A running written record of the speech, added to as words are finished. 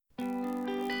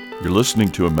You're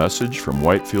listening to a message from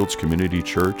Whitefields Community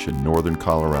Church in Northern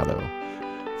Colorado.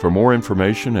 For more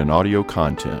information and audio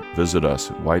content, visit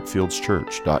us at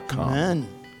whitefieldschurch.com. Amen.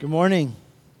 Good morning.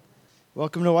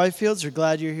 Welcome to Whitefields. We're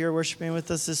glad you're here worshiping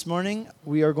with us this morning.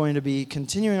 We are going to be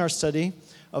continuing our study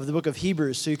of the book of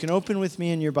Hebrews. So you can open with me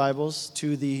in your Bibles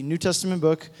to the New Testament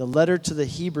book, the letter to the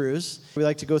Hebrews. We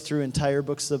like to go through entire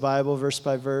books of the Bible, verse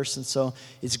by verse, and so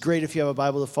it's great if you have a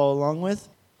Bible to follow along with.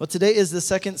 Well, today is the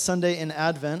second Sunday in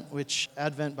Advent, which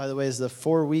Advent, by the way, is the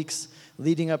 4 weeks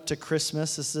leading up to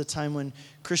Christmas. This is a time when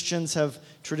Christians have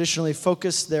traditionally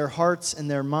focused their hearts and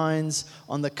their minds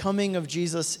on the coming of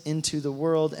Jesus into the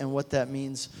world and what that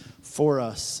means for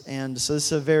us. And so this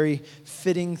is a very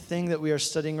fitting thing that we are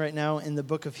studying right now in the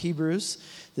book of Hebrews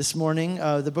this morning.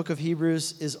 The book of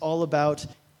Hebrews is all about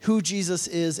who Jesus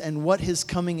is and what his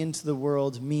coming into the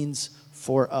world means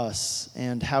for us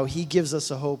and how he gives us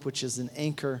a hope which is an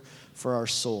anchor for our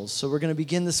souls. So we're going to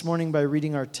begin this morning by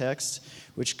reading our text,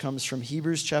 which comes from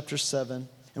Hebrews chapter 7.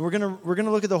 And we're going to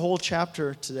look at the whole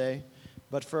chapter today,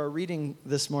 but for our reading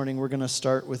this morning, we're going to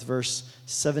start with verse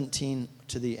 17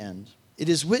 to the end. It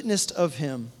is witnessed of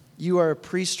him, you are a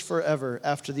priest forever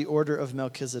after the order of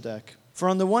Melchizedek. For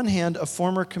on the one hand, a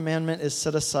former commandment is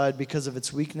set aside because of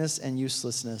its weakness and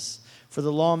uselessness, for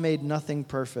the law made nothing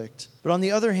perfect. But on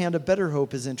the other hand, a better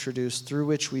hope is introduced through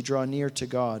which we draw near to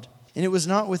God. And it was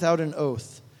not without an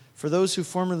oath, for those who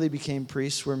formerly became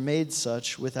priests were made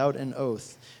such without an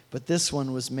oath. But this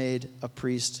one was made a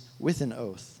priest with an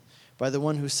oath, by the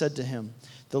one who said to him,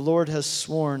 the Lord has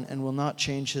sworn and will not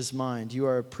change his mind. You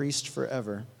are a priest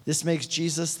forever. This makes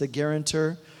Jesus the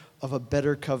guarantor of a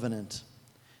better covenant.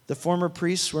 The former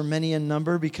priests were many in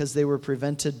number because they were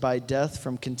prevented by death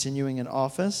from continuing in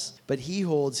office, but he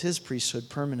holds his priesthood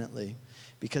permanently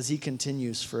because he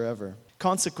continues forever.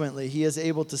 Consequently, he is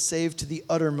able to save to the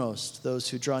uttermost those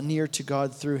who draw near to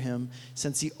God through him,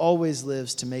 since he always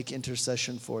lives to make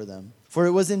intercession for them. For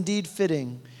it was indeed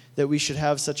fitting that we should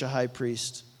have such a high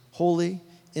priest, holy,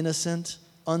 innocent,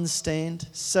 unstained,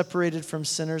 separated from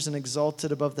sinners and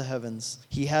exalted above the heavens.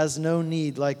 He has no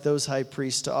need, like those high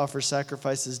priests, to offer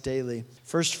sacrifices daily,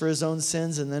 first for his own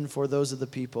sins and then for those of the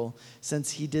people, since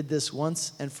he did this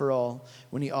once and for all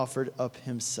when he offered up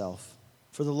himself.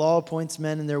 For the law appoints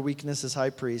men in their weakness as high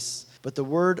priests, but the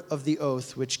word of the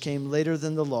oath, which came later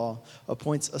than the law,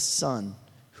 appoints a son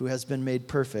who has been made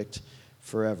perfect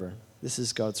forever. This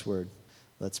is God's word.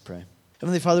 Let's pray.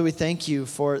 Heavenly Father, we thank you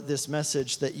for this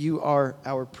message that you are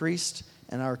our priest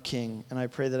and our king. And I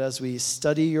pray that as we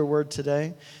study your word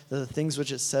today, that the things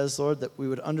which it says, Lord, that we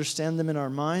would understand them in our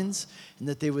minds and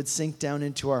that they would sink down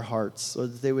into our hearts, or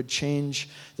that they would change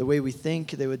the way we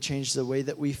think, they would change the way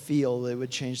that we feel, they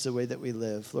would change the way that we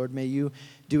live. Lord, may you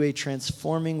do a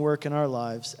transforming work in our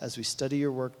lives as we study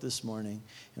your work this morning.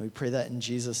 And we pray that in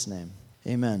Jesus' name.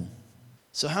 Amen.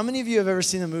 So how many of you have ever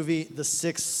seen the movie The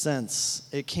Sixth Sense?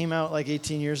 It came out like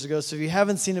 18 years ago, so if you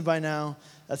haven't seen it by now,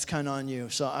 that's kind of on you.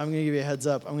 So I'm going to give you a heads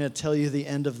up. I'm going to tell you the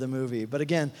end of the movie. But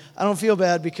again, I don't feel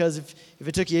bad because if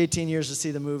it took you 18 years to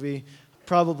see the movie,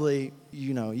 probably,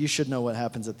 you should know what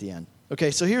happens at the end.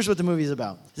 Okay, so here's what the movie is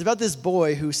about. It's about this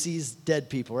boy who sees dead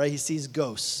people, right? He sees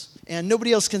ghosts. And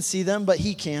nobody else can see them, but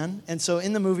he can. And so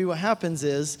in the movie, what happens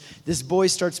is this boy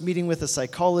starts meeting with a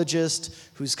psychologist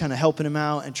who's kind of helping him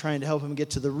out and trying to help him get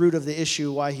to the root of the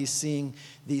issue, why he's seeing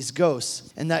these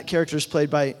ghosts. And that character is played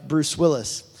by Bruce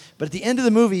Willis. But at the end of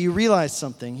the movie, you realize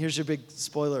something. Here's your big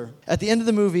spoiler. At the end of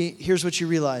the movie, here's what you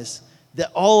realize.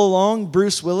 That all along,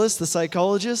 Bruce Willis, the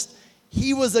psychologist,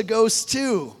 he was a ghost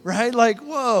too, right? Like,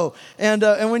 whoa. And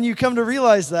when you come to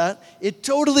realize that, it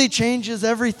totally changes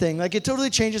everything. Like, it totally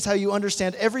changes how you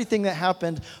understand everything that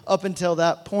happened up until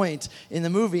that point in the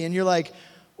movie. And you're like,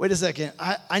 wait a second,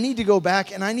 I need to go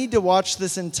back and I need to watch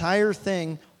this entire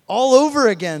thing all over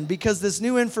again, because this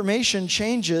new information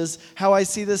changes how I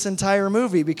see this entire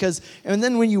movie. And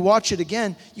then when you watch it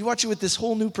again, you watch it with this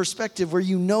whole new perspective where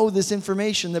you know this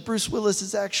information that Bruce Willis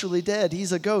is actually dead.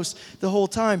 He's a ghost the whole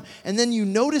time. And then you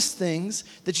notice things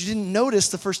that you didn't notice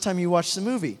the first time you watched the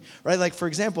movie, right? Like, for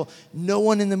example, no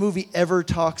one in the movie ever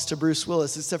talks to Bruce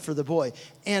Willis except for the boy.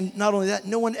 And not only that,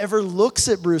 no one ever looks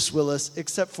at Bruce Willis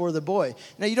except for the boy.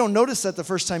 Now, you don't notice that the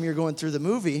first time you're going through the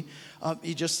movie.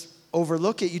 You just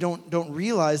overlook it. You don't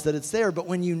realize that it's there. But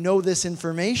when you know this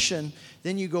information,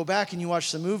 then you go back and you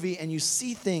watch the movie and you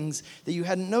see things that you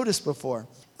hadn't noticed before.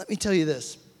 Let me tell you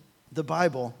this. The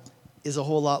Bible is a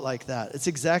whole lot like that. It's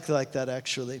exactly like that,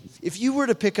 actually. If you were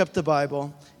to pick up the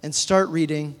Bible and start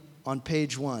reading on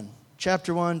page 1,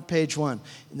 chapter 1, page 1,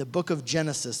 in the book of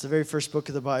Genesis, the very first book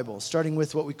of the Bible, starting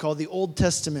with what we call the Old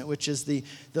Testament, which is the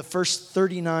first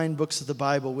 39 books of the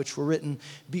Bible, which were written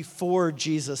before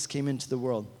Jesus came into the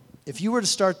world. If you were to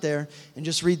start there and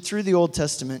just read through the Old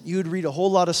Testament, you would read a whole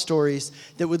lot of stories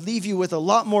that would leave you with a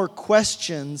lot more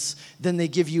questions than they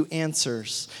give you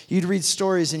answers. You'd read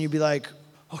stories and you'd be like,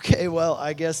 okay, well,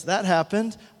 I guess that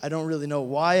happened. I don't really know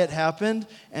why it happened.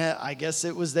 And I guess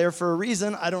it was there for a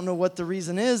reason. I don't know what the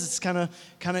reason is. It's kind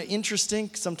of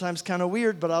interesting, sometimes kind of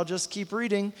weird, but I'll just keep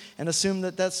reading and assume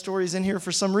that story's in here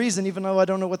for some reason, even though I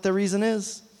don't know what the reason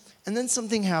is. And then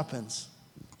something happens.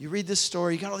 You read this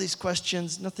story, you got all these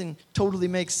questions, nothing totally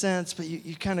makes sense, but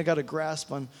you kind of got a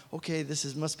grasp on, okay,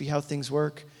 must be how things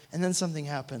work. And then something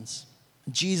happens.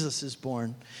 Jesus is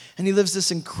born, and he lives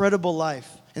this incredible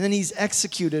life. And then he's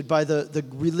executed by the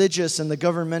religious and the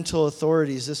governmental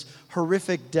authorities, this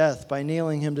horrific death by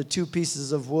nailing him to 2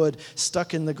 pieces of wood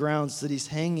stuck in the ground so that he's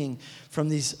hanging from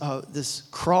this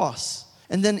cross.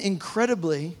 And then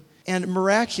incredibly and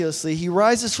miraculously, he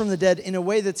rises from the dead in a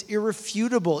way that's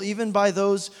irrefutable, even by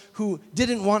those who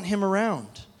didn't want him around.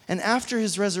 And after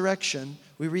his resurrection,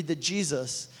 we read that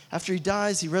Jesus, after he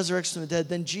dies, he resurrects from the dead.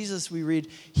 Then Jesus, we read,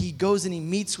 he goes and he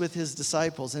meets with his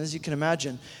disciples. And as you can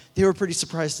imagine, they were pretty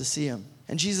surprised to see him.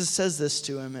 And Jesus says this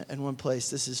to him in one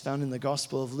place. This is found in the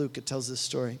Gospel of Luke. It tells this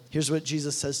story. Here's what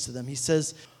Jesus says to them. He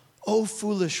says, "O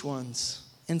foolish ones,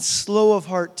 and slow of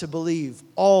heart to believe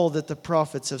all that the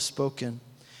prophets have spoken.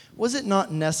 Was it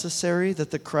not necessary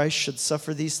that the Christ should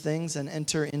suffer these things and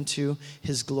enter into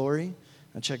his glory?"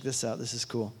 Now check this out. This is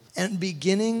cool. "And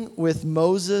beginning with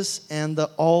Moses and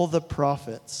all the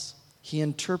prophets, he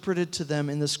interpreted to them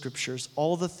in the scriptures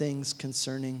all the things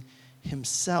concerning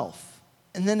himself."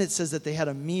 And then it says that they had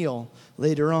a meal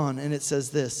later on, and it says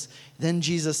this, "Then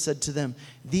Jesus said to them,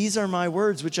 'These are my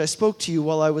words which I spoke to you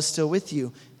while I was still with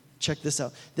you.'" Check this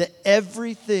out. "That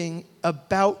everything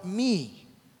about me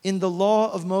in the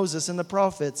law of Moses and the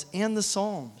prophets and the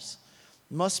Psalms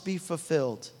must be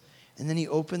fulfilled." And then he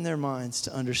opened their minds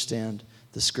to understand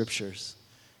the scriptures.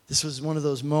 This was one of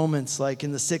those moments like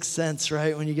in The Sixth Sense,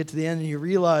 right? When you get to the end and you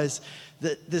realize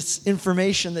that this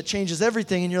information that changes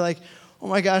everything, and you're like, oh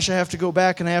my gosh, I have to go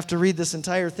back and I have to read this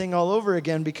entire thing all over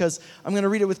again because I'm going to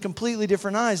read it with completely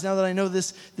different eyes. Now that I know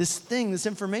this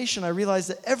information, I realize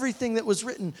that everything that was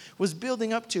written was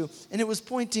building up to, and it was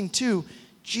pointing to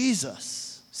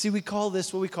Jesus. See, what we call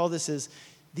this is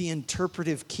the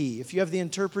interpretive key. If you have the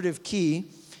interpretive key,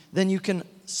 then you can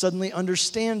suddenly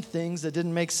understand things that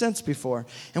didn't make sense before.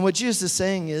 And what Jesus is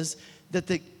saying is that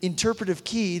the interpretive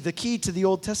key, the key to the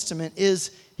Old Testament,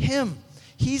 is him.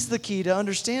 He's the key to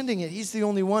understanding it. He's the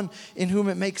only one in whom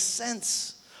it makes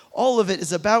sense. All of it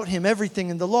is about him. Everything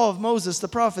in the law of Moses, the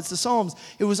prophets, the Psalms,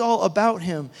 it was all about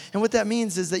him. And what that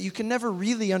means is that you can never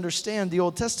really understand the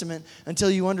Old Testament until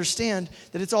you understand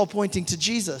that it's all pointing to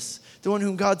Jesus, the one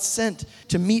whom God sent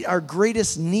to meet our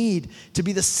greatest need, to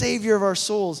be the Savior of our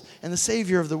souls and the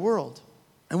Savior of the world.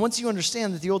 And once you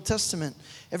understand that the Old Testament,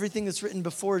 everything that's written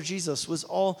before Jesus was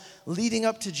all leading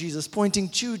up to Jesus, pointing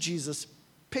to Jesus,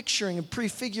 picturing and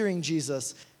prefiguring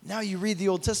Jesus, now you read the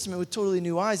Old Testament with totally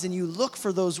new eyes and you look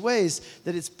for those ways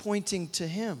that it's pointing to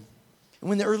him. And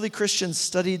when the early Christians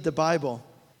studied the Bible,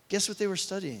 guess what they were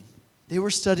studying? They were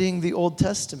studying the Old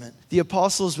Testament. The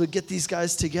apostles would get these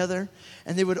guys together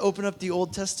and they would open up the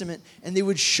Old Testament and they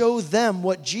would show them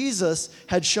what Jesus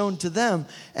had shown to them,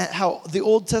 and how the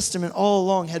Old Testament all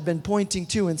along had been pointing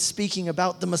to and speaking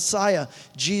about the Messiah,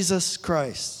 Jesus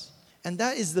Christ. And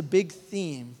that is the big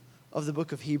theme of the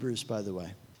book of Hebrews, by the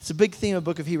way. It's a big theme of the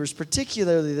book of Hebrews,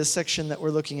 particularly this section that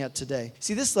we're looking at today.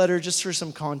 See, this letter, just for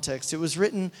some context, it was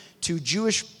written to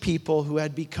Jewish people who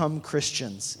had become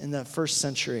Christians in the first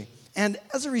century. And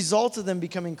as a result of them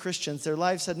becoming Christians, their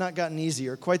lives had not gotten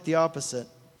easier, quite the opposite.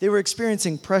 They were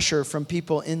experiencing pressure from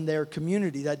people in their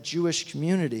community, that Jewish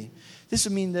community. This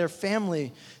would mean their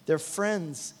family, their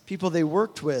friends, people they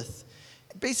worked with,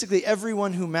 basically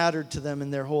everyone who mattered to them in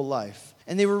their whole life.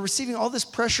 And they were receiving all this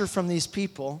pressure from these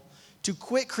people to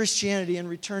quit Christianity and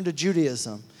return to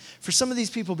Judaism. For some of these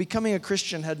people, becoming a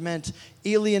Christian had meant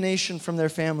alienation from their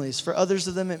families. For others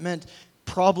of them, it meant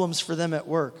problems for them at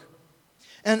work.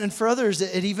 And for others,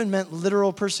 it even meant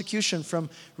literal persecution from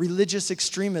religious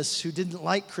extremists who didn't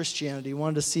like Christianity,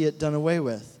 wanted to see it done away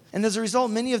with. And as a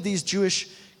result, many of these Jewish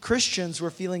Christians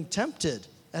were feeling tempted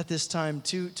at this time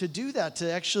to do that, to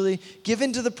actually give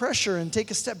into the pressure and take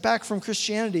a step back from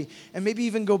Christianity and maybe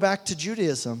even go back to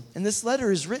Judaism. And this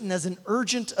letter is written as an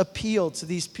urgent appeal to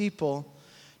these people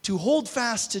to hold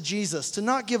fast to Jesus, to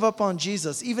not give up on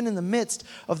Jesus, even in the midst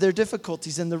of their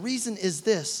difficulties. And the reason is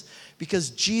this,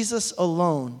 because Jesus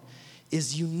alone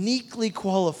is uniquely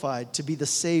qualified to be the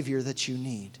Savior that you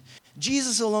need.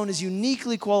 Jesus alone is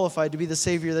uniquely qualified to be the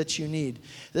Savior that you need.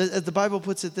 The Bible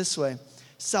puts it this way: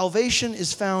 salvation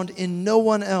is found in no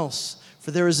one else,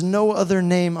 for there is no other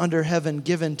name under heaven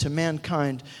given to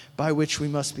mankind by which we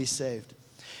must be saved.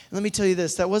 And let me tell you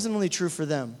this, that wasn't only true for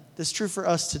them. That's true for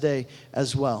us today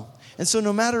as well. And so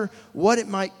no matter what it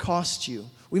might cost you,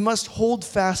 we must hold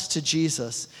fast to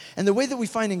Jesus. And the way that we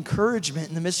find encouragement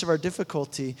in the midst of our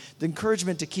difficulty, the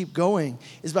encouragement to keep going,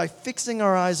 is by fixing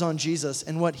our eyes on Jesus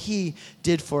and what he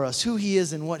did for us, who he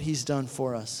is and what he's done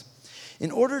for us.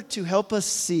 In order to help us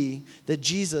see that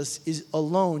Jesus is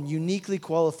alone uniquely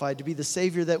qualified to be the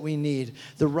Savior that we need,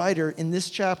 the writer in this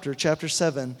chapter, chapter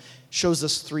 7, shows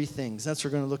us three things. That's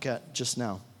what we're going to look at just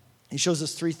now. He shows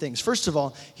us three things. First of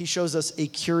all, he shows us a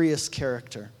curious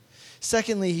character.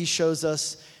 Secondly, he shows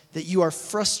us that you are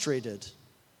frustrated,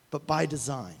 but by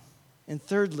design. And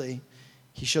thirdly,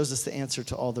 he shows us the answer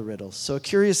to all the riddles. So a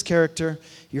curious character,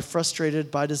 you're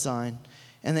frustrated by design,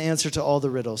 and the answer to all the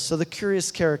riddles. So the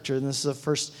curious character, and this is the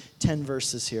first 10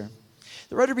 verses here.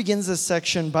 The writer begins this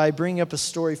section by bringing up a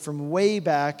story from way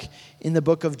back in the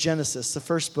book of Genesis, the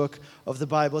first book of the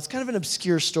Bible. It's kind of an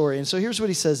obscure story. And so here's what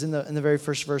he says in the very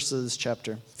first verse of this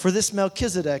chapter. For this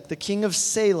Melchizedek, the king of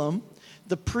Salem,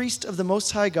 the priest of the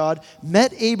Most High God,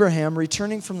 met Abraham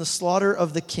returning from the slaughter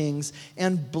of the kings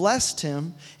and blessed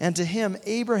him, and to him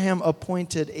Abraham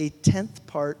appointed a 10th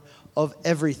part of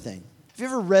everything. Have you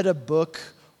ever read a book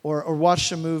or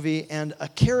watched a movie and a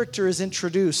character is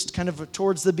introduced kind of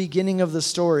towards the beginning of the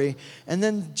story and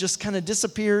then just kind of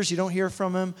disappears, you don't hear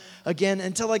from him again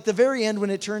until like the very end when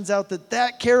it turns out that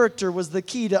that character was the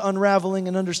key to unraveling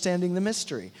and understanding the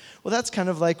mystery? Well, that's kind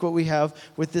of like what we have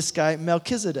with this guy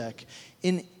Melchizedek.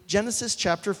 In Genesis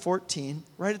chapter 14,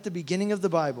 right at the beginning of the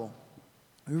Bible,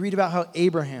 we read about how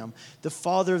Abraham, the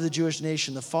father of the Jewish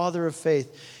nation, the father of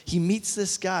faith, he meets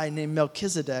this guy named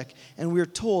Melchizedek, and we're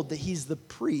told that he's the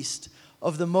priest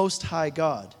of the Most High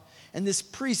God. And this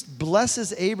priest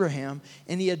blesses Abraham,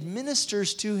 and he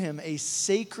administers to him a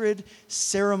sacred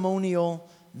ceremonial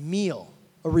meal,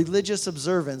 a religious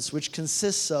observance which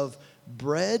consists of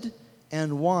bread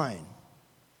and wine.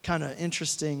 Kind of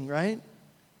interesting, right?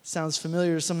 Sounds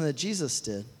familiar to something that Jesus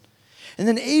did. And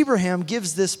then Abraham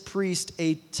gives this priest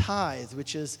a tithe,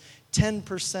 which is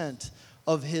 10%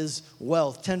 of his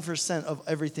wealth, 10% of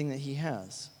everything that he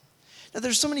has. Now,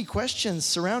 there's so many questions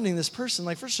surrounding this person.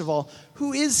 Like, first of all,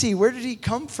 who is he? Where did he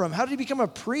come from? How did he become a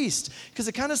priest? Because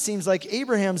it kind of seems like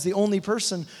Abraham's the only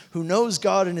person who knows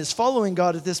God and is following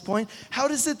God at this point. How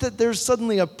is it that there's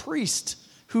suddenly a priest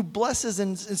who blesses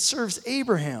and serves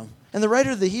Abraham? And the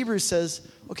writer of the Hebrews says,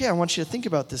 okay, I want you to think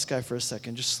about this guy for a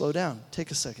second. Just slow down.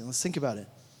 Take a second. Let's think about it.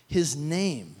 His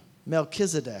name,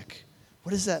 Melchizedek,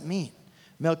 what does that mean?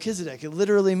 Melchizedek, it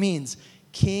literally means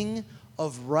king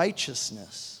of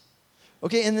righteousness.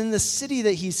 Okay, and then the city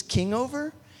that he's king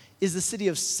over is the city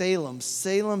of Salem.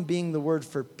 Salem being the word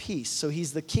for peace. So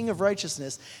he's the king of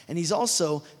righteousness, and he's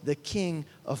also the king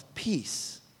of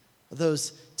peace. Are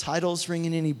those titles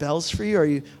ringing any bells for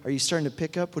you? Are you starting to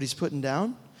pick up what he's putting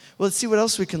down? Well, let's see what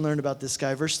else we can learn about this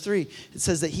guy. Verse 3, it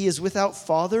says that he is without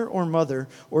father or mother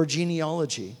or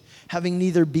genealogy, having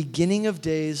neither beginning of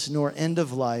days nor end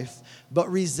of life, but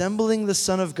resembling the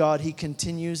Son of God, he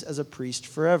continues as a priest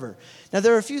forever. Now,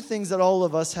 there are a few things that all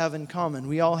of us have in common.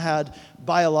 We all had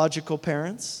biological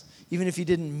parents. Even if you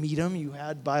didn't meet them, you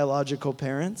had biological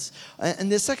parents.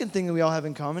 And the second thing that we all have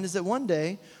in common is that one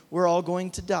day we're all going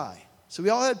to die. So we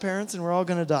all had parents and we're all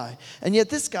going to die. And yet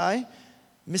this guy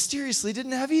mysteriously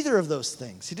didn't have either of those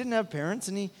things. He didn't have parents,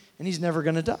 and he's never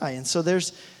going to die. And so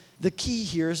there's the key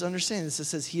here is understanding this. It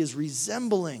says he is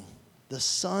resembling the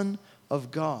Son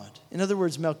of God. In other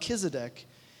words, Melchizedek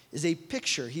is a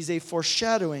picture. He's a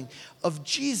foreshadowing of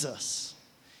Jesus.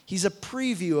 He's a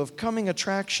preview of coming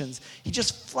attractions. He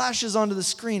just flashes onto the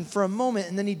screen for a moment,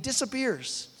 and then he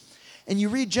disappears. And you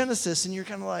read Genesis, and you're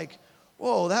kind of like,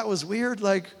 whoa, that was weird.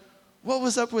 Like, what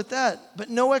was up with that?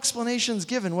 But no explanations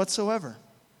given whatsoever.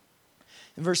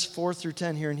 In verse 4 through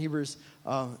 10 here in Hebrews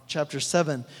chapter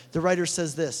 7, the writer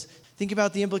says this. Think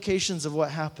about the implications of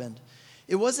what happened.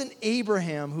 It wasn't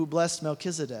Abraham who blessed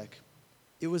Melchizedek.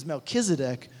 It was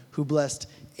Melchizedek who blessed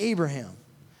Abraham.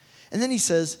 And then he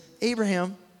says,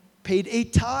 Abraham paid a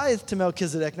tithe to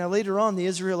Melchizedek. Now later on, the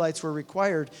Israelites were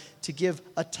required to give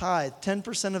a tithe,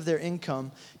 10% of their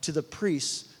income, to the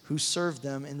priests who served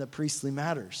them in the priestly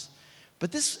matters.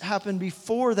 But this happened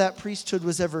before that priesthood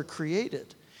was ever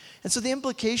created. And so the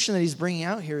implication that he's bringing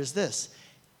out here is this.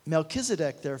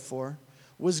 Melchizedek, therefore,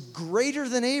 was greater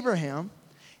than Abraham,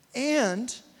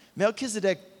 and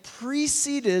Melchizedek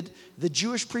preceded the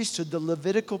Jewish priesthood, the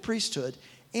Levitical priesthood,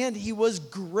 and he was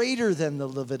greater than the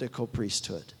Levitical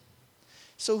priesthood.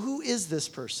 So who is this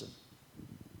person?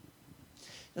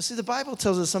 Now see, the Bible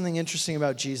tells us something interesting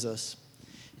about Jesus.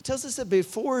 It tells us that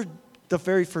before the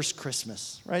very first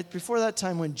Christmas, right? Before that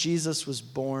time when Jesus was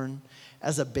born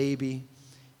as a baby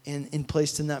and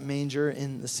placed in that manger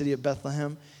in the city of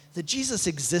Bethlehem, that Jesus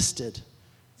existed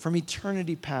from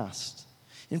eternity past.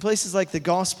 In places like the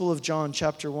Gospel of John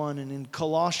chapter 1 and in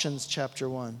Colossians chapter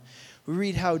 1, we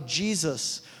read how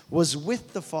Jesus was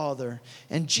with the Father,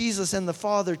 and Jesus and the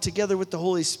Father together with the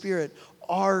Holy Spirit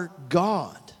are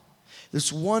God.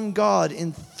 This one God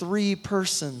in three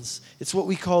persons. It's what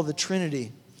we call the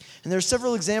Trinity. And there are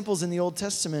several examples in the Old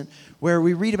Testament where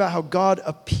we read about how God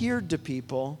appeared to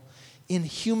people in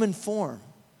human form.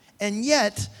 And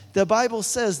yet, the Bible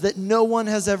says that no one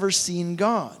has ever seen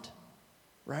God,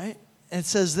 right? And it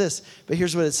says this, but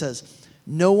here's what it says.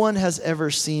 No one has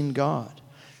ever seen God,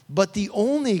 but the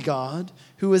only God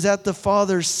who is at the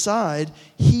Father's side,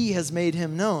 he has made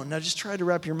him known. Now just try to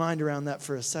wrap your mind around that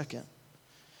for a second.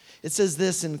 It says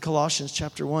this in Colossians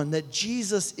chapter 1, that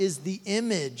Jesus is the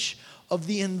image of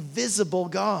the invisible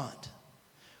God.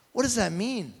 What does that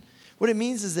mean? What it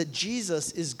means is that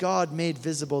Jesus is God made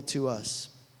visible to us.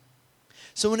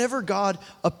 So whenever God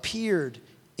appeared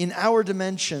in our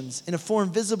dimensions, in a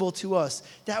form visible to us,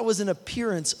 that was an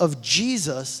appearance of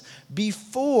Jesus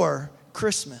before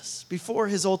Christmas, before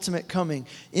his ultimate coming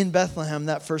in Bethlehem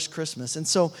that first Christmas. And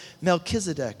so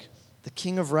Melchizedek, the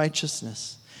king of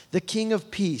righteousness, the king of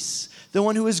peace, the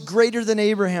one who is greater than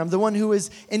Abraham, the one who is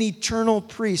an eternal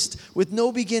priest with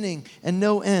no beginning and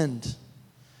no end.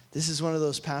 This is one of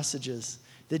those passages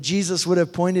that Jesus would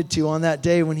have pointed to on that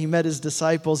day when he met his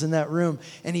disciples in that room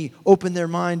and he opened their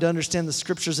mind to understand the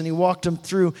scriptures and he walked them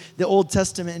through the Old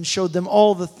Testament and showed them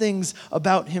all the things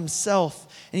about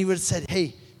himself. And he would have said,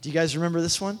 hey, do you guys remember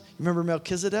this one? You remember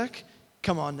Melchizedek?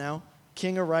 Come on now.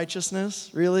 King of righteousness?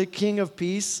 Really? King of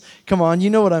peace? Come on, you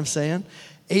know what I'm saying.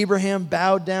 Abraham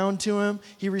bowed down to him.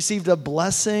 He received a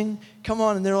blessing. Come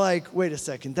on. And they're like, wait a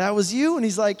second, that was you? And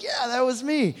he's like, yeah, that was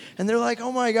me. And they're like,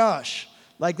 oh my gosh.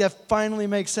 Like that finally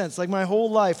makes sense. Like my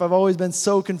whole life, I've always been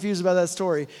so confused about that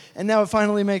story. And now it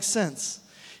finally makes sense.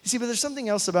 You see, but there's something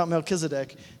else about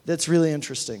Melchizedek that's really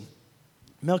interesting.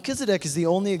 Melchizedek is the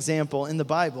only example in the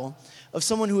Bible of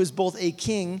someone who is both a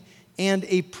king and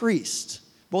a priest.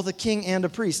 Both a king and a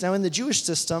priest. Now in the Jewish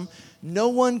system, no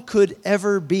one could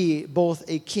ever be both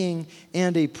a king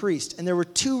and a priest. And there were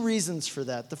two reasons for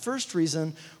that. The first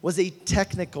reason was a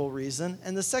technical reason,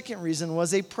 and the second reason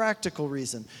was a practical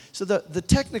reason. So the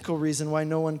technical reason why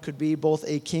no one could be both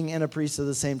a king and a priest at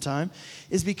the same time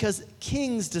is because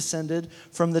kings descended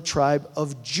from the tribe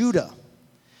of Judah,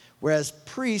 whereas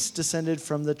priests descended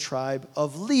from the tribe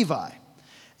of Levi.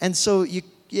 And so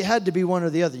you had to be one or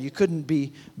the other. You couldn't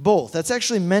be both. That's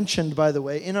actually mentioned, by the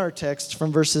way, in our text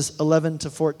from verses 11 to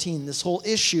 14, this whole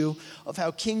issue of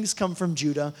how kings come from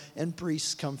Judah and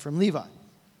priests come from Levi.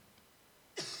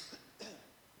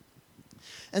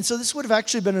 And so this would have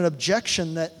actually been an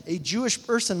objection that a Jewish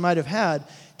person might have had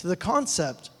to the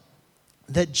concept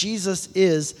that Jesus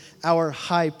is our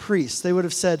high priest. They would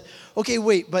have said, okay,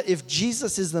 wait, but if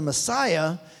Jesus is the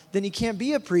Messiah, then he can't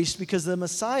be a priest because the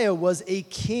Messiah was a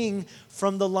king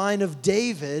from the line of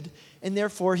David, and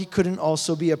therefore he couldn't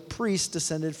also be a priest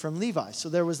descended from Levi. So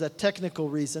there was that technical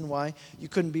reason why you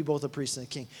couldn't be both a priest and a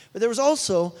king. But there was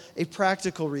also a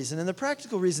practical reason, and the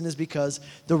practical reason is because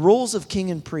the roles of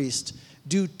king and priest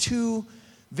do two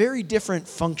very different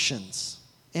functions.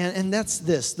 And that's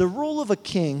this. The role of a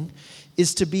king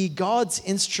is to be God's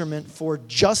instrument for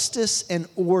justice and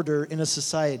order in a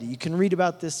society. You can read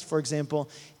about this, for example,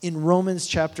 in Romans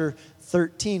chapter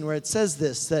 13, where it says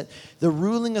this, that the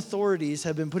ruling authorities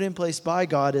have been put in place by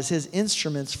God as his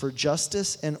instruments for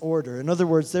justice and order. In other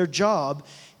words, their job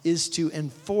is to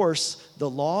enforce the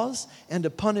laws and to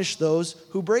punish those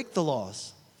who break the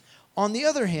laws. On the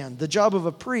other hand, the job of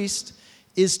a priest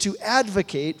is to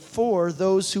advocate for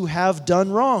those who have done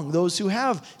wrong, those who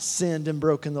have sinned and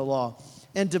broken the law,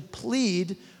 and to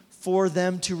plead for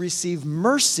them to receive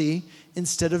mercy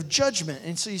instead of judgment.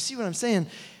 And so you see what I'm saying?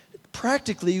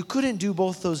 Practically, you couldn't do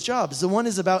both those jobs. The one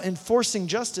is about enforcing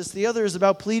justice. The other is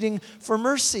about pleading for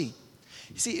mercy.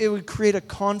 You see, it would create a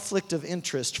conflict of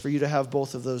interest for you to have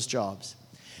both of those jobs.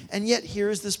 And yet, here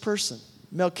is this person,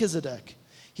 Melchizedek.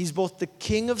 He's both the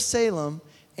king of Salem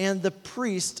and the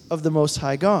priest of the Most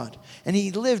High God. And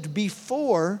he lived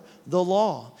before the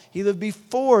law. He lived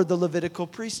before the Levitical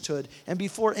priesthood and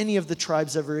before any of the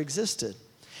tribes ever existed.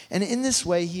 And in this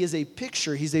way, he is a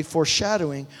picture, he's a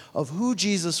foreshadowing of who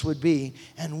Jesus would be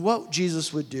and what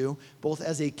Jesus would do, both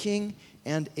as a king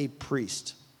and a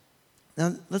priest.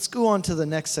 Now, let's go on to the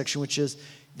next section, which is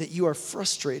that you are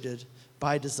frustrated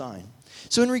by design.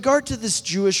 So in regard to this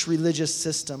Jewish religious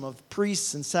system of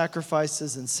priests and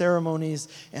sacrifices and ceremonies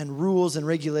and rules and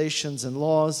regulations and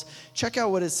laws, check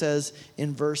out what it says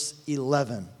in verse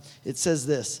 11. It says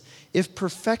this: if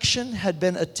perfection had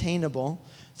been attainable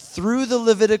through the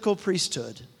Levitical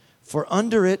priesthood, for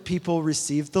under it people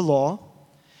received the law,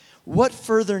 what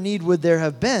further need would there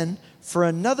have been for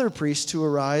another priest to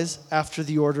arise after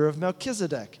the order of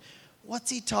Melchizedek?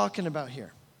 What's he talking about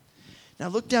here? Now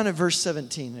look down at verse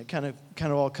 17. It kind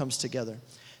of all comes together.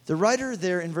 The writer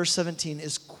there in verse 17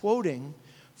 is quoting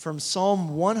from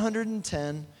Psalm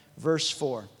 110, verse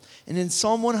 4. And in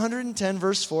Psalm 110,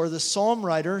 verse 4, the psalm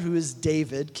writer, who is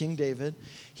David, King David,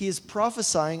 he is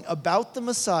prophesying about the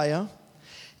Messiah,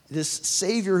 this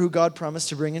Savior who God promised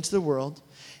to bring into the world.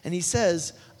 And he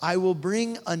says, I will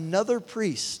bring another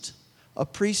priest, a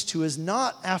priest who is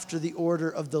not after the order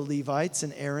of the Levites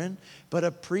and Aaron, but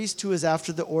a priest who is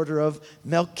after the order of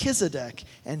Melchizedek,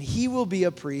 and he will be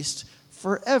a priest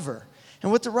forever.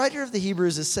 And what the writer of the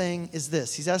Hebrews is saying is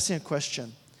this. He's asking a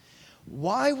question.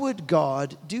 Why would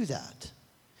God do that?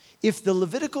 If the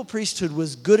Levitical priesthood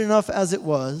was good enough as it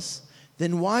was,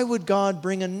 then why would God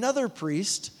bring another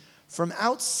priest from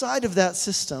outside of that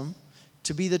system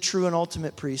to be the true and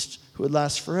ultimate priest who would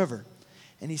last forever?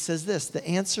 And he says this, the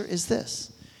answer is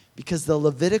this: because the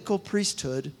Levitical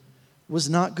priesthood was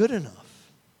not good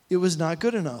enough. It was not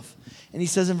good enough. And he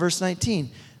says in verse 19,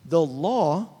 the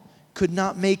law could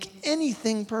not make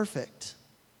anything perfect.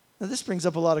 Now this brings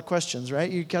up a lot of questions, right?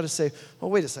 You got to say,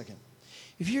 well, wait a second.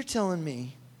 If you're telling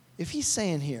me, if he's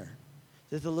saying here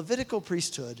that the Levitical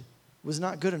priesthood was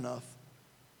not good enough,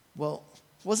 well,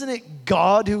 wasn't it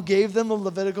God who gave them a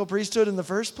Levitical priesthood in the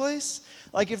first place?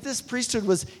 Like if this priesthood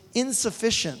was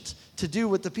insufficient to do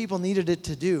what the people needed it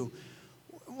to do,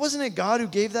 wasn't it God who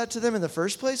gave that to them in the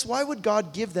first place? Why would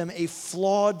God give them a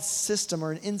flawed system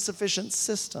or an insufficient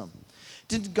system?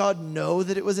 Didn't God know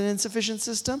that it was an insufficient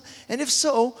system? And if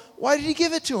so, why did he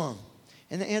give it to them?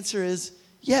 And the answer is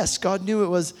yes, God knew it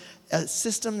was a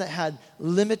system that had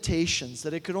limitations,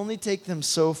 that it could only take them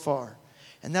so far.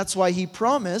 And that's why he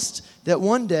promised that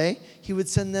one day he would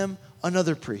send them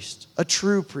another priest, a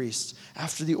true priest,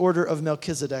 after the order of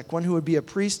Melchizedek, one who would be a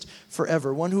priest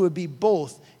forever, one who would be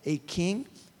both a king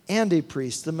and a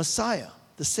priest, the Messiah,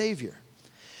 the Savior.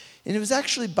 And it was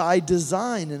actually by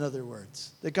design, in other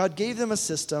words, that God gave them a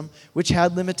system which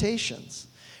had limitations,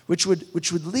 which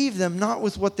would leave them not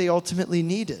with what they ultimately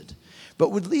needed,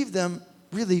 but would leave them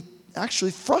really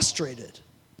actually frustrated.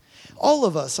 All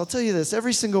of us, I'll tell you this,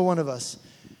 every single one of us,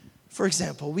 for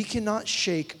example, we cannot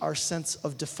shake our sense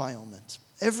of defilement.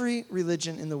 Every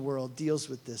religion in the world deals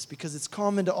with this because it's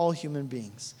common to all human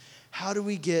beings. How do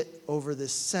we get over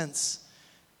this sense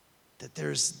that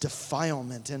there's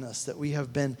defilement in us, that we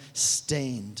have been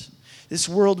stained? This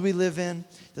world we live in,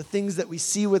 the things that we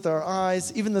see with our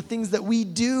eyes, even the things that we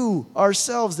do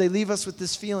ourselves, they leave us with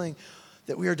this feeling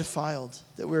that we are defiled,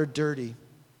 that we're dirty.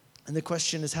 And the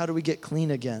question is, how do we get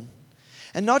clean again?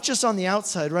 And not just on the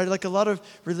outside, right? Like a lot of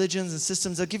religions and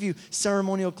systems, they'll give you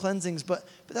ceremonial cleansings, but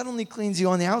that only cleans you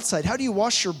on the outside. How do you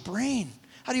wash your brain?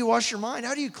 How do you wash your mind?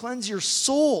 How do you cleanse your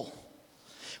soul?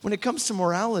 When it comes to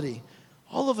morality,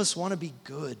 all of us want to be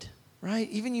good, right?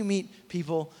 Even you meet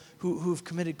people who've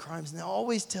committed crimes, and they'll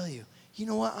always tell you, you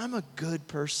know what, I'm a good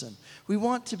person. We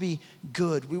want to be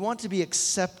good. We want to be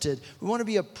accepted. We want to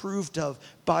be approved of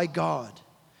by God.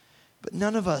 But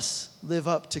none of us live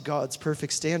up to God's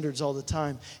perfect standards all the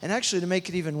time. And actually, to make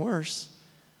it even worse,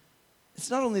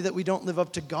 it's not only that we don't live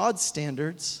up to God's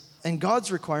standards and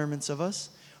God's requirements of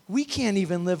us, we can't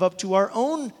even live up to our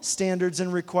own standards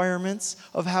and requirements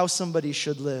of how somebody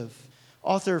should live.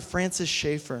 Author Francis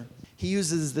Schaeffer, he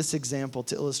uses this example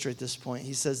to illustrate this point.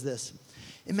 He says this: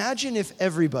 imagine if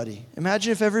everybody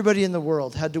in the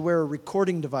world had to wear a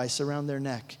recording device around their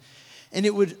neck, and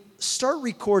it would start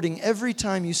recording every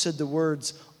time you said the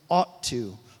words ought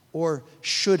to or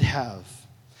should have.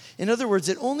 In other words,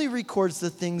 it only records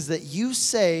the things that you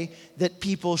say that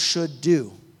people should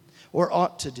do or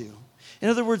ought to do. In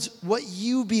other words, what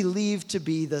you believe to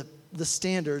be the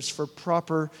standards for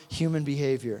proper human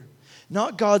behavior.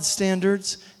 Not God's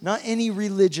standards, not any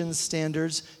religion's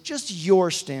standards, just your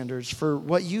standards for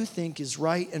what you think is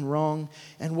right and wrong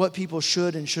and what people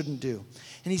should and shouldn't do.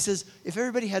 And he says, if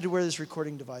everybody had to wear this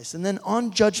recording device, and then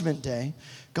on Judgment Day,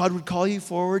 God would call you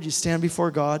forward, you stand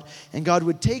before God, and God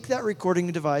would take that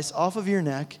recording device off of your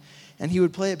neck, and he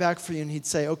would play it back for you, and he'd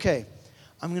say, okay,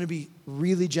 I'm going to be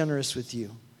really generous with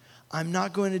you. I'm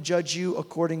not going to judge you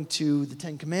according to the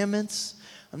Ten Commandments.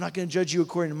 I'm not going to judge you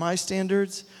according to my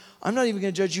standards. I'm not even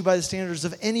going to judge you by the standards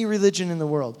of any religion in the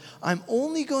world. I'm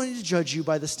only going to judge you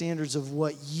by the standards of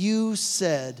what you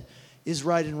said is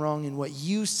right and wrong and what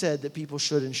you said that people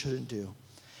should and shouldn't do.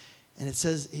 And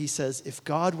he says, if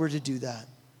God were to do that,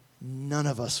 none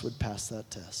of us would pass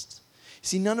that test.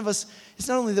 See, none of us, it's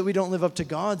not only that we don't live up to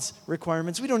God's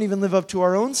requirements, we don't even live up to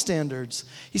our own standards.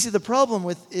 You see, the problem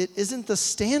with it isn't the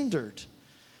standard.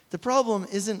 The problem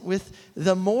isn't with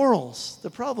the morals.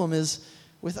 The problem is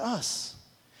with us.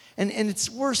 And it's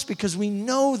worse because we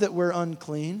know that we're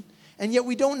unclean, and yet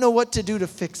we don't know what to do to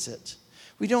fix it.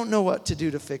 We don't know what to do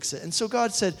to fix it. And so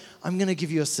God said, I'm going to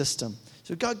give you a system.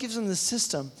 So God gives them the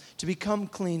system to become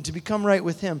clean, to become right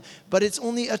with Him. But it's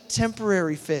only a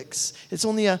temporary fix. It's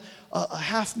only a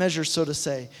half measure, so to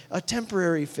say, a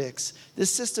temporary fix.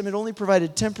 This system, it only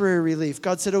provided temporary relief.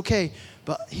 God said, okay,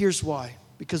 but here's why.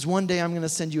 Because one day I'm going to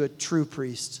send you a true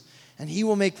priest, and he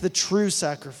will make the true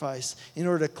sacrifice in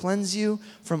order to cleanse you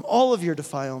from all of your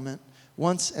defilement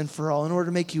once and for all, in order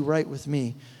to make you right with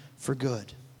me for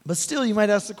good. But still, you might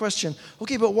ask the question,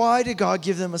 okay, but why did God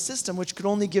give them a system which could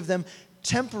only give them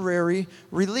temporary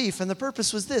relief? And the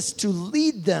purpose was this, to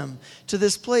lead them to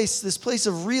this place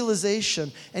of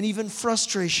realization and even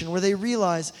frustration, where they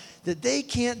realize that they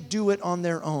can't do it on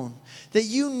their own, that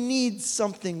you need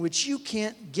something which you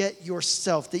can't get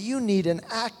yourself, that you need an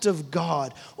act of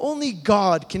God. Only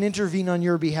God can intervene on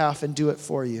your behalf and do it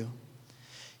for you.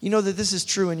 You know that this is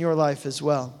true in your life as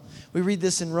well. We read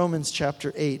this in Romans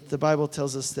chapter 8. The Bible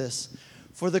tells us this,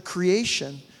 for the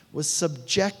creation was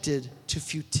subjected to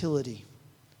futility.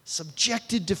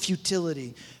 Subjected to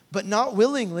futility, but not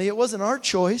willingly. It wasn't our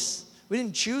choice. We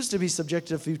didn't choose to be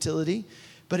subjected to futility,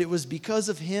 but it was because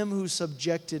of Him who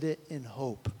subjected it in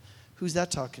hope. Who's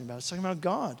that talking about? It's talking about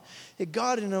God.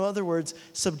 God, in other words,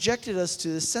 subjected us to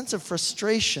this sense of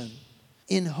frustration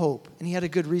in hope. And He had a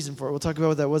good reason for it. We'll talk about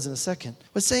what that was in a second.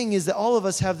 What's saying is that all of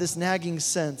us have this nagging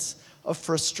sense of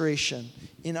frustration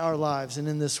in our lives and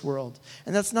in this world.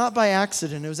 And that's not by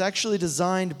accident. It was actually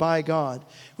designed by God.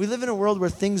 We live in a world where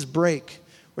things break,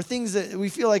 where things that we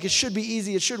feel like it should be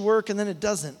easy, it should work, and then it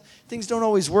doesn't. Things don't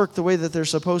always work the way that they're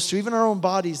supposed to. Even our own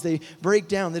bodies, they break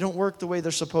down. They don't work the way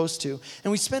they're supposed to.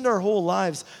 And we spend our whole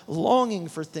lives longing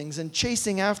for things and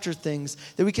chasing after things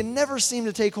that we can never seem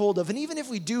to take hold of. And even if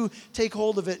we do take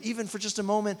hold of it, even for just a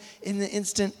moment, in the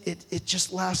instant, it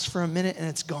just lasts for a minute and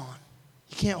it's gone.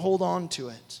 You can't hold on to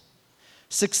it.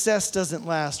 Success doesn't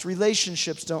last.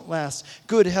 Relationships don't last.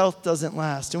 Good health doesn't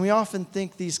last. And we often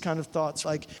think these kind of thoughts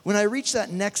like, when I reach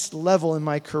that next level in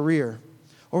my career,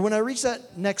 or when I reach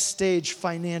that next stage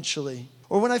financially,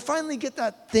 or when I finally get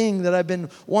that thing that I've been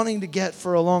wanting to get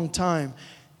for a long time,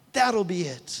 that'll be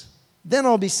it. Then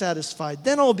I'll be satisfied.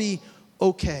 Then I'll be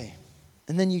okay.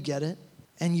 And then you get it,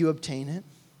 and you obtain it,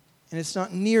 and it's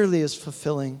not nearly as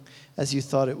fulfilling as you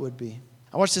thought it would be.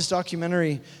 I watched this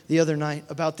documentary the other night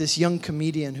about this young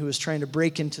comedian who was trying to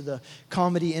break into the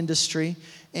comedy industry.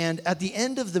 And at the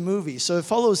end of the movie, so it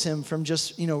follows him from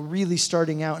just, really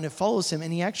starting out, and it follows him,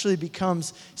 and he actually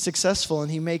becomes successful, and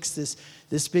he makes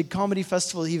this big comedy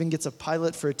festival. He even gets a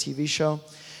pilot for a TV show.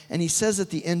 And he says at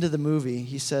the end of the movie,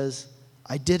 he says,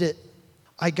 I did it.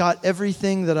 I got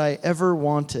everything that I ever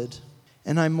wanted,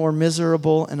 and I'm more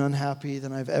miserable and unhappy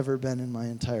than I've ever been in my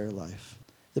entire life.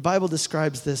 The Bible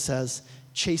describes this as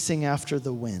chasing after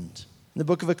the wind. In the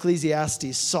book of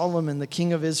Ecclesiastes, Solomon, the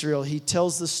king of Israel, he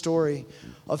tells the story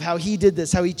of how he did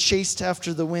this, how he chased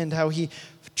after the wind, how he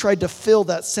tried to fill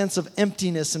that sense of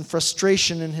emptiness and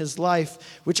frustration in his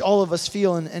life, which all of us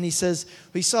feel. And he says,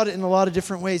 he sought it in a lot of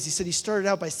different ways. He said he started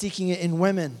out by seeking it in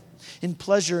women, in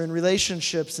pleasure, in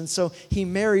relationships. And so he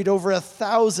married over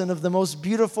 1,000 of the most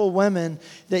beautiful women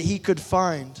that he could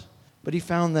find. But he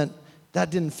found that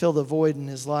didn't fill the void in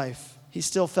his life. He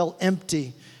still felt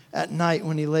empty at night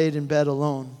when he laid in bed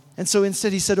alone. And so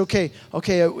instead he said, okay,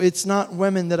 it's not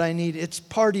women that I need, it's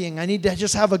partying. I need to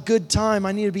just have a good time.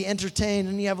 I need to be entertained.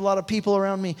 I need to have a lot of people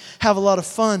around me, have a lot of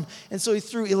fun. And so he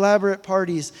threw elaborate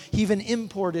parties. He even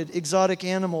imported exotic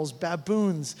animals,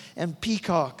 baboons and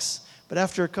peacocks. But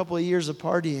after a couple of years of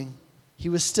partying, he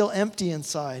was still empty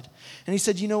inside. And he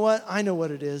said, you know what? I know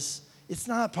what it is. It's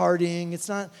not partying. It's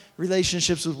not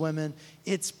relationships with women.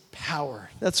 It's power.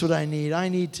 That's what I need. I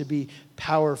need to be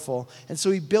powerful. And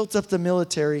so he built up the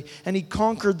military, and he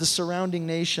conquered the surrounding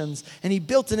nations, and he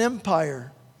built an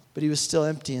empire, but he was still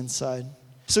empty inside.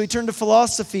 So he turned to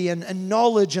philosophy and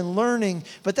knowledge and learning,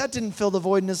 but that didn't fill the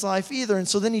void in his life either. And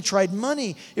so then he tried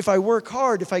money. If I work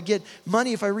hard, if I get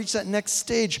money, if I reach that next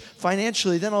stage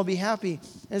financially, then I'll be happy.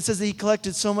 And it says that he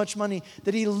collected so much money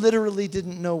that he literally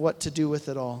didn't know what to do with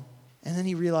it all. And then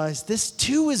he realized this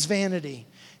too is vanity.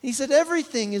 He said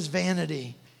everything is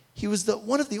vanity. He was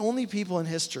one of the only people in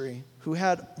history who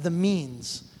had the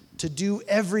means to do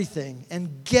everything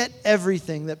and get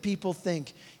everything that people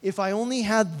think, if I only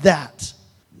had that,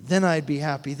 then I'd be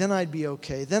happy, then I'd be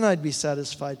okay, then I'd be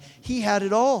satisfied. He had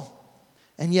it all,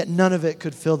 and yet none of it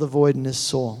could fill the void in his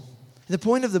soul. The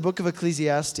point of the book of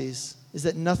Ecclesiastes is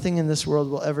that nothing in this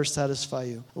world will ever satisfy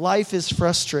you. Life is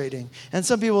frustrating. And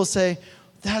some people will say,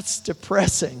 that's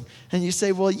depressing. And you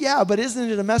say, well, yeah, but isn't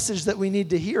it a message that we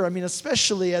need to hear? I mean,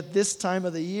 especially at this time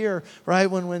of the year, right,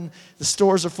 when the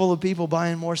stores are full of people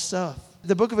buying more stuff.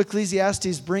 The book of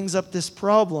Ecclesiastes brings up this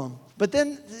problem. But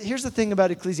then here's the thing about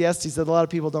Ecclesiastes that a lot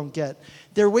of people don't get.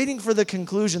 They're waiting for the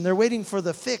conclusion. They're waiting for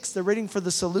the fix. They're waiting for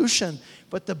the solution.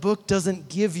 But the book doesn't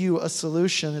give you a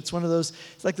solution. It's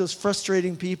like those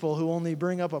frustrating people who only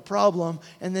bring up a problem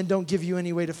and then don't give you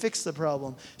any way to fix the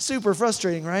problem. Super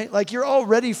frustrating, right? Like you're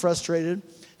already frustrated.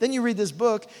 Then you read this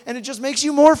book and it just makes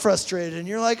you more frustrated. And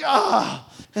you're like, ah.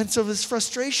 And so this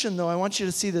frustration, though, I want you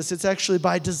to see this. It's actually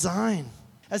by design.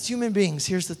 As human beings,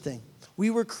 here's the thing. We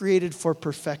were created for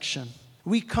perfection.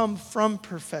 We come from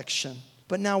perfection,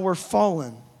 but now we're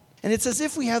fallen. And it's as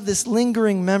if we have this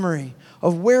lingering memory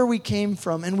of where we came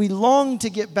from, and we long to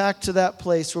get back to that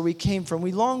place where we came from.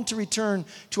 We long to return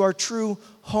to our true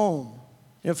home.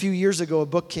 A few years ago, a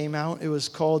book came out. It was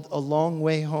called A Long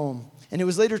Way Home. And it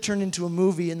was later turned into a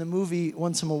movie, and the movie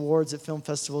won some awards at film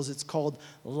festivals. It's called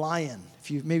Lion.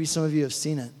 Maybe some of you have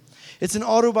seen it. It's an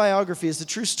autobiography. It's a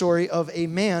true story of a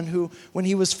man who, when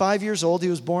he was 5 years old, he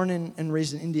was born and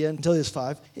raised in India until he was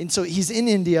 5. And so he's in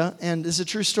India, and this is a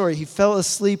true story. He fell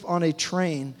asleep on a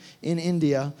train in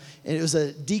India, and it was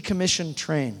a decommissioned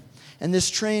train. And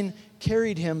this train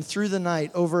carried him through the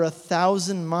night over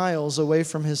 1,000 miles away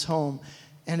from his home,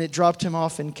 and it dropped him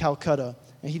off in Calcutta.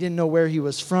 And he didn't know where he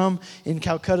was from. In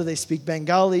Calcutta, they speak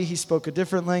Bengali. He spoke a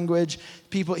different language.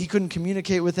 He couldn't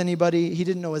communicate with anybody. He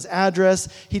didn't know his address.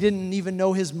 He didn't even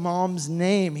know his mom's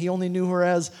name. He only knew her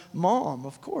as Mom,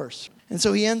 of course. And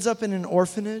so he ends up in an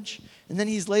orphanage. And then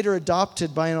he's later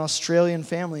adopted by an Australian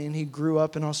family, and he grew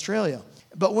up in Australia.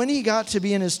 But when he got to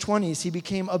be in his 20s, he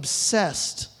became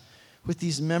obsessed with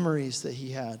these memories that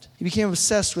he had. He became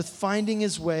obsessed with finding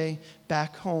his way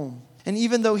back home. And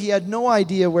even though he had no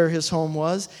idea where his home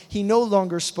was, he no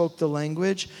longer spoke the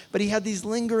language, but he had these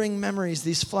lingering memories,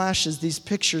 these flashes, these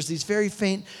pictures, these very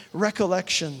faint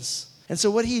recollections. And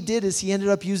so what he did is he ended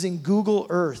up using Google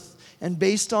Earth. And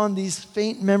based on these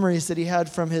faint memories that he had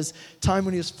from his time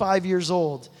when he was 5 years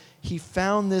old, he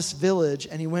found this village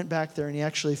and he went back there and he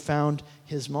actually found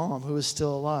his mom, who was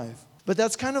still alive. But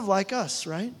that's kind of like us,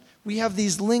 right? We have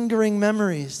these lingering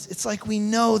memories. It's like we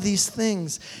know these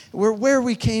things, where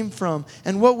we came from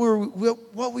and what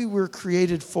we were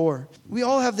created for. We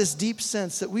all have this deep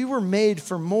sense that we were made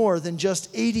for more than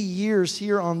just 80 years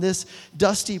here on this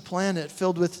dusty planet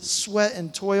filled with sweat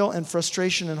and toil and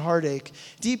frustration and heartache.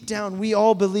 Deep down, we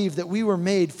all believe that we were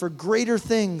made for greater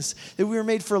things, that we were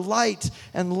made for light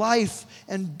and life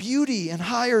and beauty and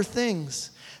higher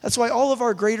things. That's why all of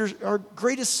our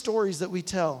greatest stories that we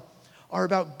tell are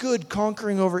about good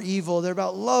conquering over evil. They're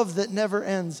about love that never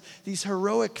ends. These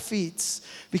heroic feats,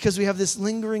 because we have this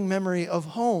lingering memory of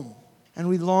home, and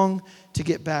we long to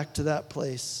get back to that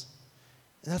place.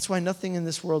 And that's why nothing in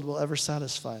this world will ever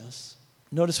satisfy us.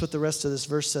 Notice what the rest of this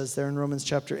verse says there in Romans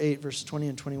chapter 8, verse 20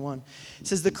 and 21. It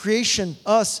says, the creation,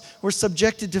 us, were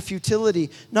subjected to futility,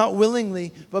 not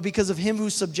willingly, but because of him who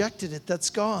subjected it, that's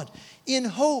God, in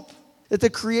hope that the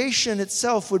creation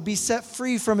itself would be set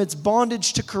free from its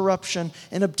bondage to corruption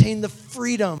and obtain the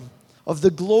freedom of the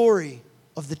glory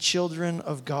of the children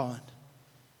of God.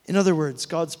 In other words,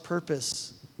 God's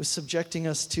purpose with subjecting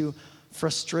us to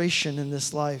frustration in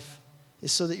this life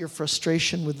is so that your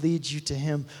frustration would lead you to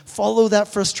Him. Follow that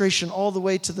frustration all the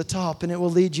way to the top, and it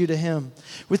will lead you to Him.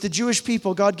 With the Jewish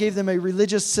people, God gave them a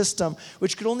religious system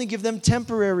which could only give them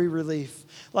temporary relief.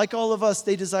 Like all of us,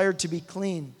 they desired to be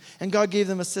clean. And God gave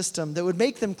them a system that would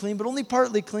make them clean, but only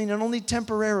partly clean and only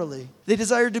temporarily. They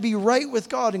desired to be right with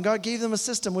God, and God gave them a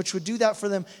system which would do that for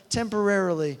them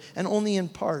temporarily and only in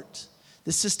part.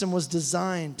 The system was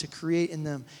designed to create in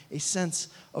them a sense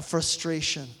of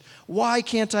frustration. Why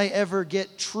can't I ever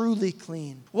get truly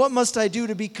clean? What must I do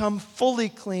to become fully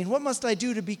clean? What must I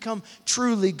do to become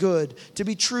truly good, to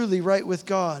be truly right with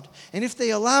God? And if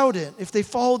they allowed it, if they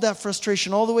followed that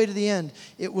frustration all the way to the end,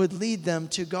 it would lead them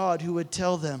to God, who would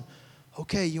tell them,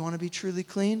 Okay, you want to be truly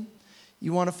clean?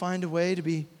 You want to find a way to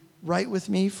be right with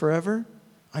me forever?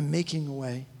 I'm making a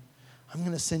way. I'm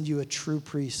going to send you a true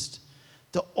priest,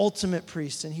 the ultimate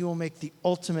priest, and he will make the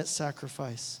ultimate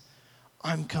sacrifice.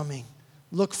 I'm coming.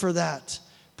 Look for that.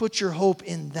 Put your hope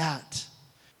in that.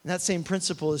 And that same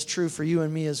principle is true for you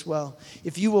and me as well.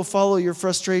 If you will follow your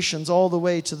frustrations all the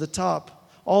way to the top,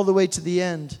 all the way to the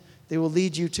end, they will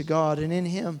lead you to God. And in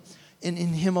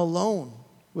Him alone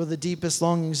will the deepest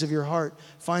longings of your heart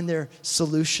find their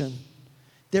solution.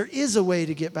 There is a way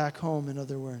to get back home, in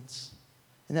other words.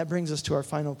 And that brings us to our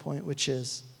final point, which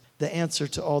is the answer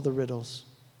to all the riddles.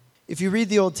 If you read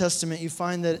the Old Testament, you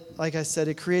find that, like I said,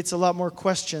 it creates a lot more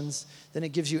questions than it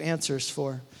gives you answers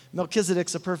for.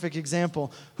 Melchizedek's a perfect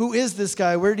example. Who is this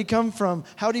guy? Where did he come from?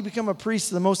 How did he become a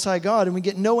priest of the Most High God? And we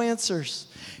get no answers.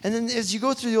 And then as you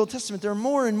go through the Old Testament, there are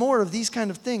more and more of these kind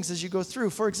of things as you go through.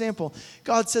 For example,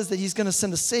 God says that he's going to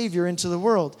send a Savior into the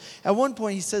world. At one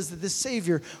point, he says that this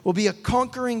Savior will be a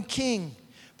conquering king.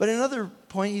 But at another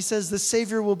point, he says the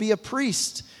Savior will be a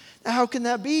priest. Now, how can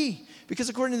that be? Because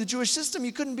according to the Jewish system,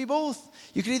 you couldn't be both.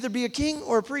 You could either be a king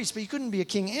or a priest, but you couldn't be a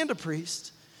king and a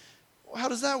priest. How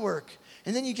does that work?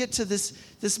 And then you get to this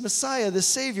Messiah, this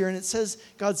Savior, and it says,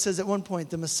 God says at one point,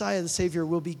 the Messiah, the Savior,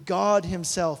 will be God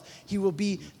himself. He will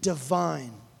be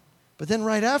divine. But then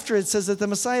right after it says that the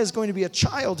Messiah is going to be a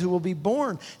child who will be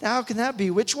born. Now how can that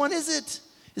be? Which one is it?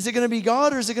 Is it going to be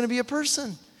God or is it going to be a person?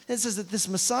 And it says that this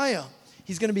Messiah,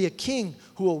 he's going to be a king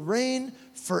who will reign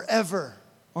forever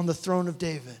on the throne of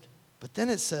David. But then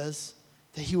it says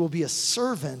that he will be a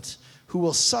servant who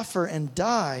will suffer and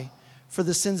die for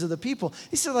the sins of the people.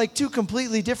 These are like two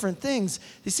completely different things.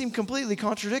 They seem completely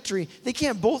contradictory. They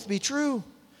can't both be true.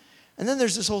 And then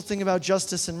there's this whole thing about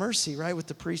justice and mercy, right, with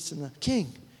the priest and the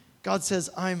king. God says,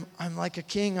 I'm like a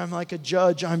king, I'm like a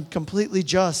judge, I'm completely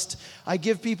just. I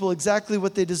give people exactly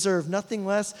what they deserve, nothing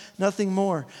less, nothing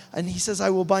more. And he says, I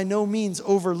will by no means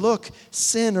overlook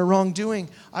sin or wrongdoing.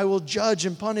 I will judge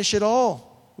and punish it all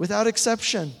without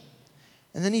exception.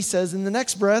 And then he says in the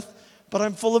next breath, but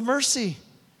I'm full of mercy.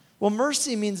 Well,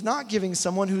 mercy means not giving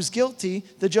someone who's guilty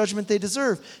the judgment they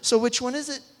deserve. So which one is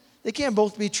it? They can't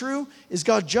both be true. Is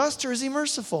God just or is he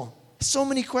merciful? So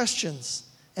many questions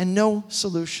and no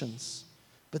solutions.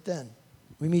 But then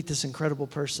we meet this incredible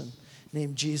person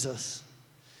named Jesus.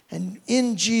 And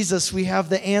in Jesus, we have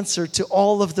the answer to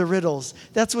all of the riddles.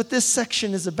 That's what this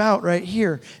section is about right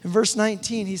here. In verse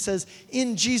 19, he says,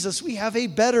 in Jesus, we have a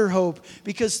better hope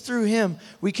because through him,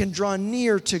 we can draw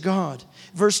near to God.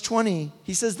 Verse 20,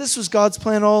 he says, this was God's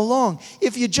plan all along.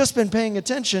 If you'd just been paying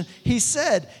attention, he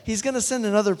said he's going to send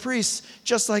another priest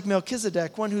just like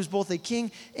Melchizedek, one who's both a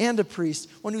king and a priest,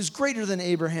 one who's greater than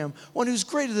Abraham, one who's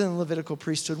greater than the Levitical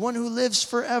priesthood, one who lives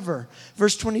forever.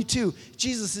 Verse 22,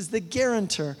 Jesus is the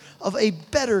guarantor of a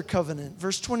better covenant.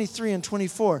 Verse 23 and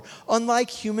 24, unlike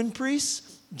human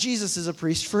priests, Jesus is a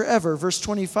priest forever. Verse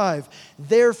 25,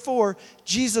 therefore,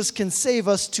 Jesus can save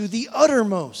us to the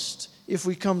uttermost if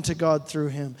we come to God through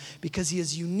him, because he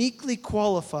is uniquely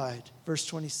qualified. Verse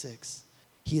 26,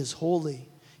 he is holy,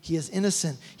 he is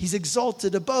innocent, he's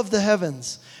exalted above the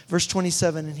heavens. Verse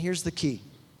 27, and here's the key.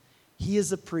 He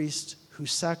is a priest who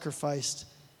sacrificed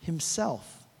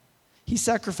himself. He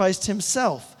sacrificed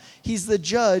himself. He's the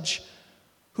judge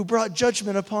who brought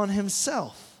judgment upon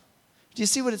himself. Do you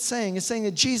see what it's saying? It's saying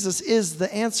that Jesus is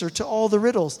the answer to all the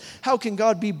riddles. How can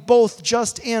God be both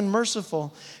just and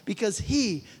merciful? Because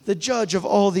he, the judge of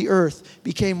all the earth,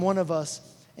 became one of us,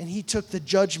 and he took the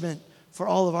judgment for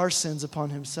all of our sins upon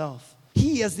himself.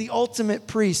 He, as the ultimate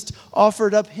priest,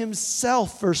 offered up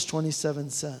himself, verse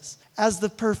 27 says, as the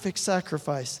perfect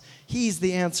sacrifice. He's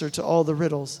the answer to all the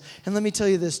riddles. And let me tell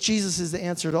you this, Jesus is the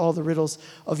answer to all the riddles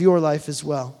of your life as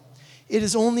well. It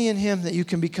is only in him that you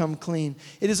can become clean.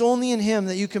 It is only in him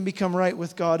that you can become right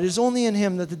with God. It is only in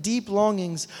him that the deep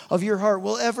longings of your heart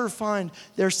will ever find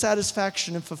their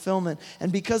satisfaction and fulfillment. And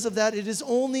because of that, it is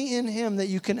only in him that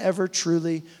you can ever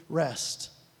truly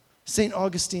rest. St.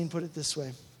 Augustine put it this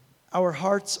way, our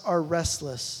hearts are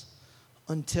restless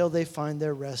until they find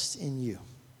their rest in you.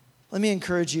 Let me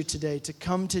encourage you today to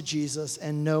come to Jesus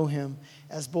and know him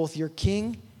as both your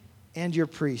king and your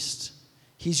priest.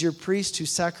 He's your priest who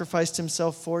sacrificed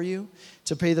himself for you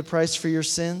to pay the price for your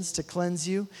sins, to cleanse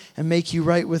you and make you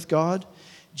right with God.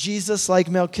 Jesus, like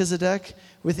Melchizedek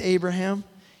with Abraham,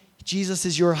 Jesus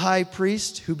is your high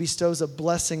priest who bestows a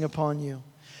blessing upon you.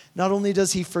 Not only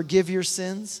does he forgive your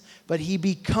sins, but he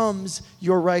becomes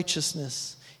your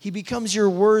righteousness. He becomes your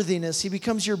worthiness. He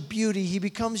becomes your beauty. He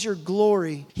becomes your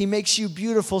glory. He makes you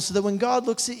beautiful so that when God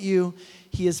looks at you,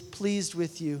 he is pleased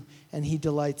with you and he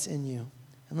delights in you.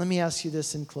 And let me ask you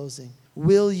this in closing.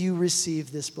 Will you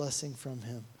receive this blessing from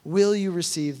him? Will you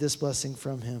receive this blessing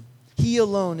from him? He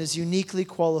alone is uniquely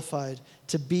qualified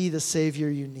to be the Savior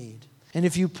you need. And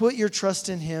if you put your trust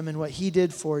in him and what he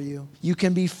did for you, you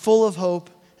can be full of hope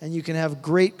and you can have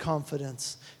great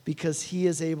confidence because he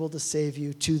is able to save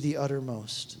you to the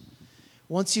uttermost.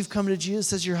 Once you've come to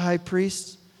Jesus as your high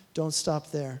priest, don't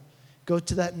stop there. Go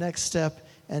to that next step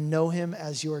and know him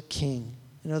as your king.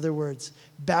 In other words,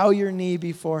 bow your knee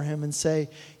before him and say,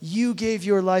 you gave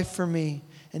your life for me.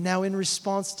 And now in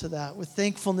response to that, with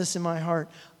thankfulness in my heart,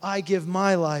 I give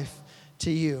my life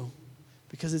to you.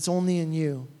 Because it's only in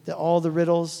you that all the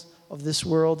riddles of this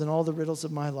world and all the riddles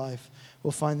of my life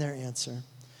will find their answer.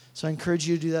 So I encourage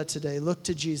you to do that today. Look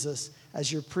to Jesus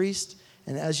as your priest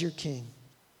and as your king.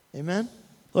 Amen?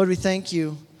 Lord, we thank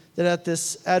you that at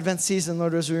this Advent season,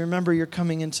 Lord, as we remember you're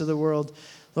coming into the world,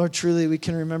 Lord, truly we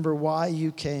can remember why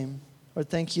you came. Lord,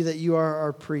 thank you that you are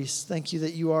our priest. Thank you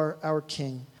that you are our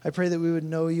king. I pray that we would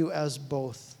know you as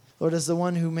both. Lord, as the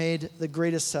one who made the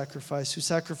greatest sacrifice, who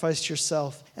sacrificed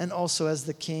yourself, and also as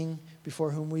the king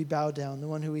before whom we bow down, the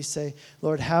one who we say,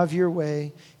 Lord, have your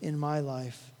way in my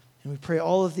life. And we pray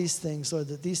all of these things, Lord,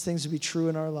 that these things would be true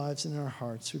in our lives and in our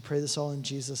hearts. We pray this all in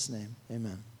Jesus' name.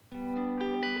 Amen.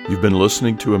 You've been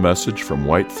listening to a message from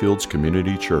Whitefields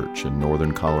Community Church in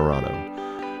Northern Colorado.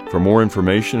 For more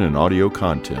information and audio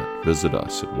content, visit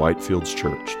us at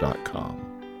whitefieldschurch.com.